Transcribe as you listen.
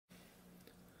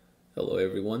Hello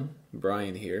everyone,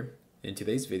 Brian here. In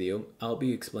today's video, I'll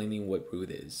be explaining what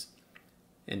root is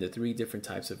and the three different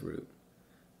types of root.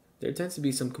 There tends to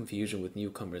be some confusion with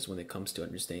newcomers when it comes to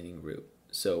understanding root.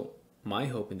 So my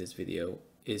hope in this video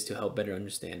is to help better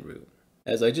understand root.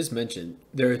 As I just mentioned,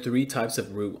 there are three types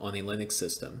of root on a Linux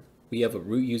system. We have a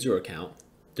root user account,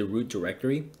 the root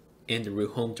directory, and the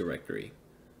root home directory.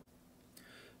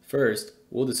 First,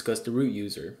 we'll discuss the root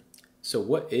user. So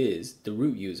what is the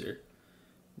root user?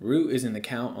 Root is an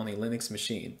account on a Linux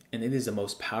machine, and it is the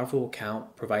most powerful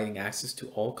account providing access to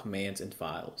all commands and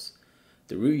files.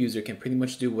 The root user can pretty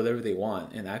much do whatever they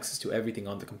want and access to everything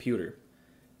on the computer.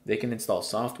 They can install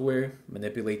software,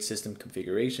 manipulate system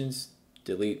configurations,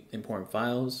 delete important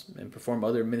files, and perform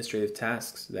other administrative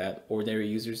tasks that ordinary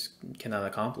users cannot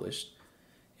accomplish.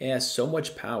 It has so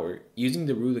much power, using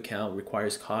the root account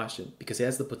requires caution because it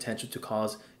has the potential to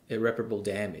cause irreparable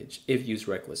damage if used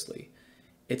recklessly.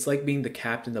 It's like being the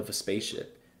captain of a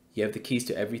spaceship. You have the keys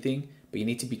to everything, but you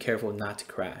need to be careful not to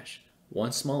crash.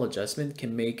 One small adjustment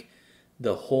can make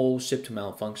the whole ship to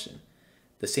malfunction.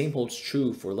 The same holds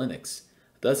true for Linux.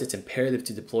 Thus, it's imperative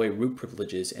to deploy root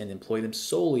privileges and employ them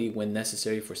solely when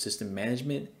necessary for system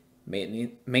management,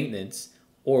 maintenance,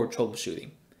 or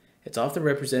troubleshooting. It's often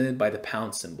represented by the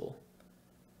pound symbol.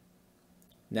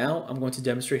 Now, I'm going to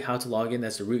demonstrate how to log in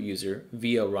as a root user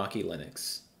via Rocky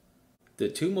Linux. The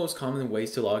two most common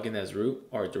ways to log in as root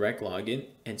are direct login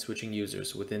and switching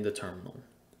users within the terminal.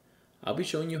 I'll be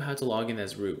showing you how to log in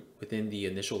as root within the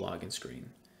initial login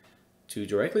screen. To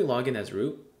directly log in as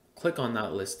root, click on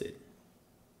Not Listed.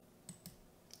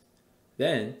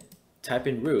 Then, type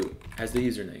in root as the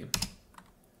username.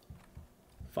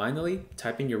 Finally,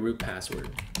 type in your root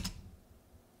password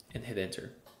and hit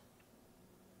enter.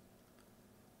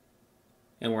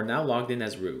 And we're now logged in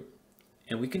as root.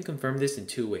 And we can confirm this in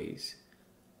two ways.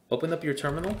 Open up your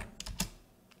terminal.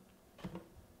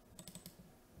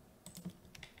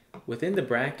 Within the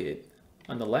bracket,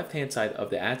 on the left-hand side of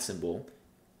the @ symbol,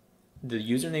 the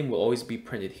username will always be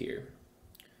printed here.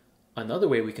 Another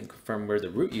way we can confirm we're the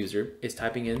root user is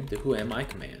typing in the whoami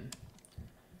command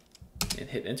and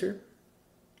hit enter.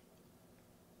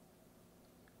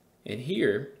 And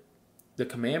here, the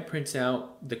command prints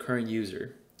out the current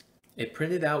user. It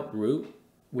printed out root,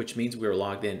 which means we're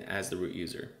logged in as the root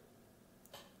user.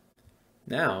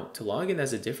 Now, to log in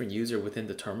as a different user within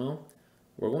the terminal,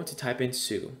 we're going to type in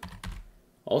su,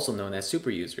 also known as super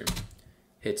user.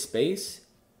 Hit space,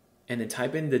 and then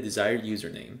type in the desired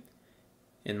username.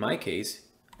 In my case,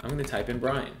 I'm going to type in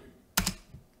Brian.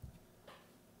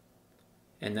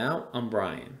 And now I'm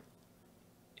Brian.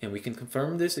 And we can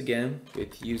confirm this again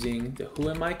with using the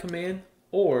whoami command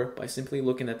or by simply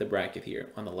looking at the bracket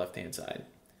here on the left-hand side.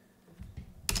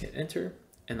 Hit enter,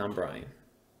 and I'm Brian.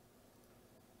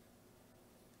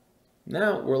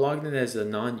 Now we're logged in as a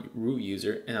non-root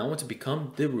user, and I want to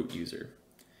become the root user.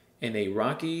 In a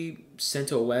Rocky,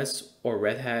 CentOS, or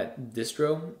Red Hat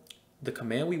distro, the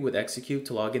command we would execute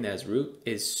to log in as root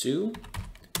is su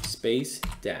space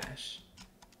dash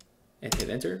and hit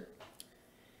enter.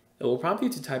 It will prompt you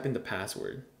to type in the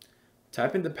password.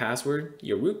 Type in the password,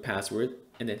 your root password,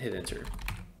 and then hit enter.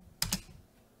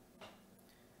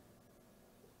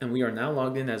 And we are now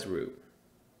logged in as root.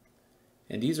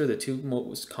 And these are the two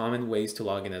most common ways to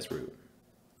log in as root.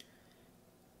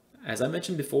 As I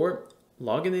mentioned before,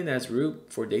 logging in as root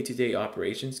for day-to-day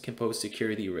operations can pose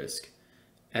security risk,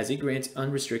 as it grants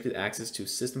unrestricted access to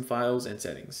system files and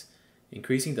settings,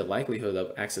 increasing the likelihood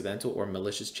of accidental or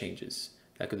malicious changes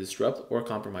that could disrupt or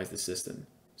compromise the system.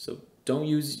 So don't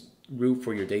use root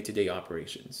for your day-to-day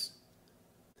operations.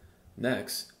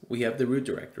 Next, we have the root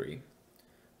directory.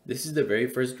 This is the very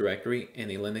first directory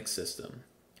in a Linux system.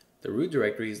 The root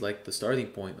directory is like the starting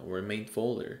point or a main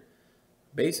folder.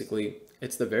 Basically,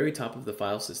 it's the very top of the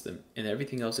file system and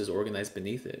everything else is organized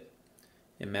beneath it.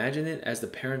 Imagine it as the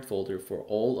parent folder for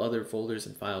all other folders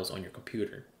and files on your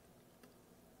computer.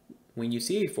 When you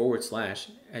see a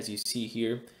 /, as you see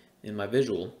here in my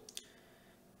visual,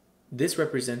 this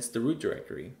represents the root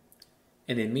directory,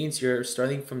 and it means you're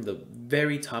starting from the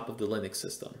very top of the Linux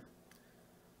system.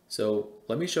 So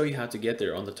let me show you how to get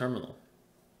there on the terminal.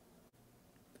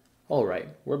 Alright,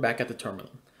 we're back at the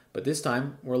terminal, but this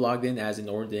time we're logged in as an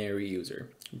ordinary user,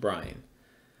 Brian.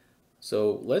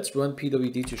 So let's run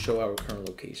pwd to show our current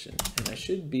location, and I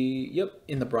should be,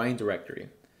 in the Brian directory.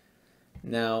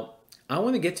 Now, I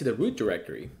want to get to the root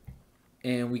directory,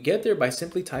 and we get there by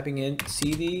simply typing in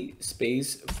cd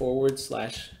space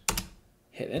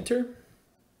 / hit enter,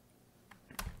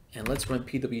 and let's run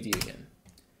pwd again.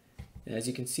 And as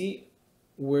you can see,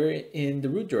 we're in the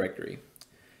root directory,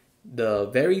 the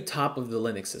very top of the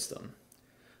Linux system.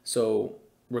 So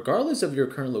regardless of your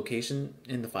current location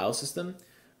in the file system,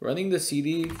 running the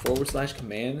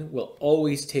cd/command will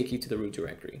always take you to the root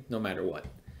directory, no matter what.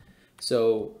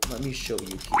 So let me show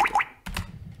you here.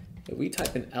 If we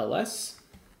type in ls,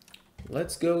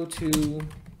 let's go to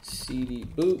cd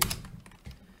boot,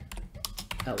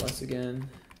 ls again,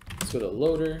 let's go to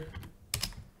loader,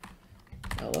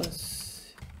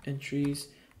 ls, entries.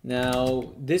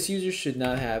 Now, this user should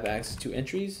not have access to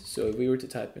entries, so if we were to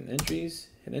type in entries,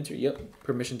 hit enter, yep,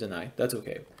 permission denied, that's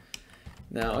okay.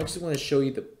 Now, I just want to show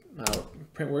you our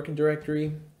print working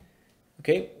directory.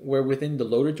 Okay, we're within the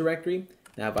loader directory.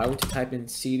 Now, if I were to type in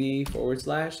cd/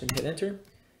 and hit enter,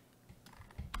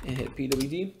 and hit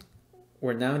pwd,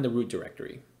 we're now in the root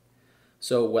directory.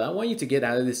 So what I want you to get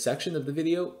out of this section of the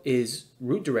video is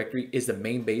root directory is the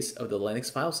main base of the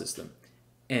Linux file system.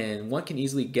 And one can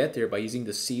easily get there by using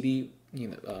the cd/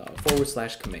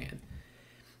 command,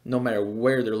 no matter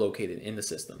where they're located in the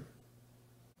system.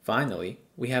 Finally,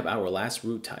 we have our last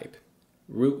root type,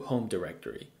 root home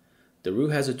directory. The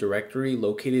root has a directory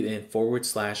located in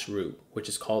 /root, which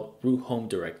is called root home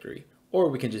directory, or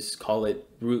we can just call it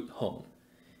root home.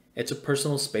 It's a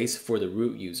personal space for the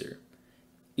root user.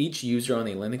 Each user on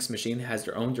a Linux machine has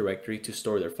their own directory to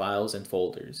store their files and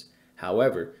folders.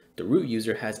 However, the root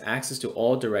user has access to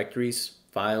all directories,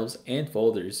 files, and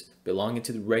folders belonging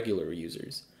to the regular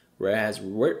users, whereas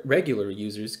regular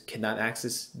users cannot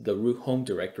access the root home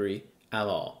directory at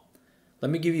all.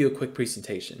 Let me give you a quick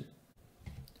presentation.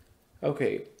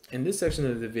 Okay, in this section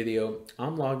of the video,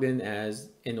 I'm logged in as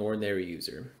an ordinary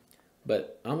user,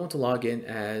 but I want to log in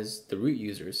as the root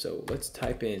user, so let's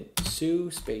type in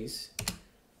su space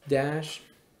dash,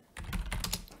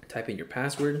 type in your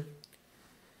password.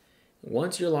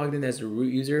 Once you're logged in as the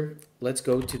root user, let's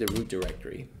go to the root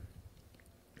directory.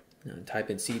 Now type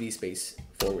in cd/,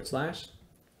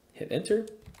 hit enter.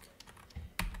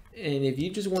 And if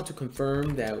you just want to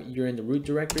confirm that you're in the root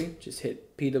directory, just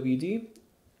hit pwd.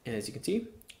 And as you can see,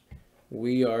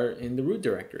 we are in the root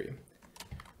directory.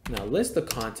 Now list the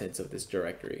contents of this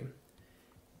directory.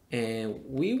 And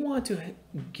we want to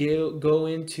go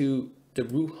into the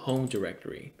root home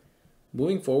directory.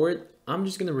 Moving forward, I'm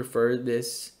just going to refer to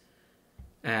this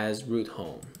as root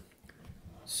home.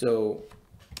 So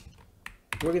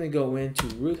we're going to go into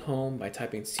root home by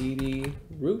typing cd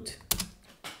root,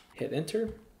 hit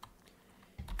enter,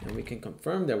 and we can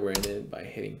confirm that we're in it by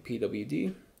hitting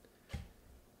pwd.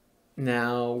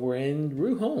 Now we're in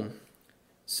root home.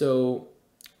 So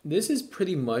this is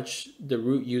pretty much the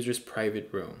root user's private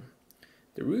room.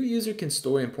 The root user can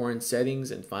store important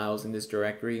settings and files in this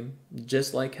directory,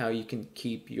 just like how you can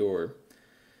keep your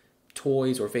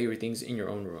toys or favorite things in your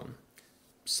own room.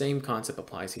 Same concept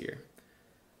applies here.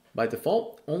 By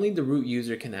default, only the root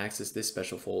user can access this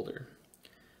special folder.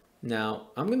 Now,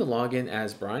 I'm going to log in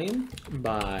as Brian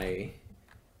by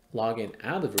logging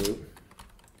out of root.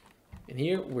 And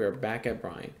here we're back at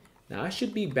Brian. Now I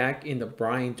should be back in the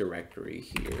Brian directory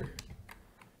here.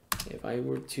 If I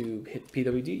were to hit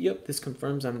pwd, yep, this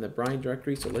confirms I'm in the Brian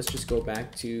directory. So let's just go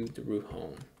back to the root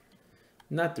home.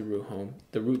 Not the root home,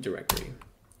 the root directory.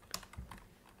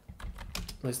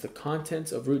 List the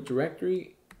contents of root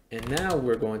directory, and now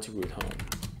we're going to root home.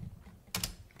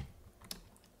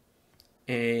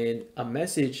 And a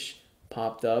message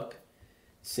popped up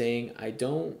saying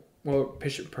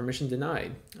permission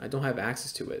denied. I don't have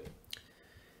access to it.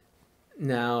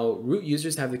 Now, root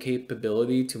users have the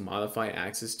capability to modify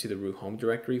access to the root home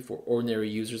directory for ordinary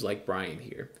users like Brian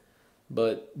here.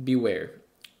 But beware,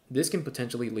 this can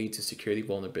potentially lead to security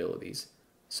vulnerabilities.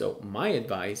 So my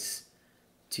advice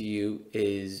to you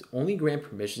is only grant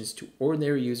permissions to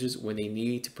ordinary users when they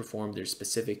need to perform their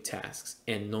specific tasks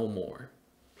and no more.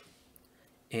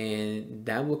 And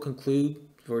that will conclude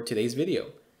for today's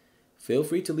video. Feel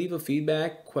free to leave a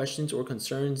feedback, questions, or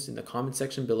concerns in the comment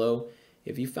section below.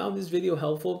 If you found this video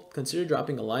helpful, consider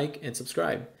dropping a like and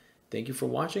subscribe. Thank you for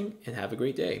watching and have a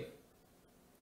great day.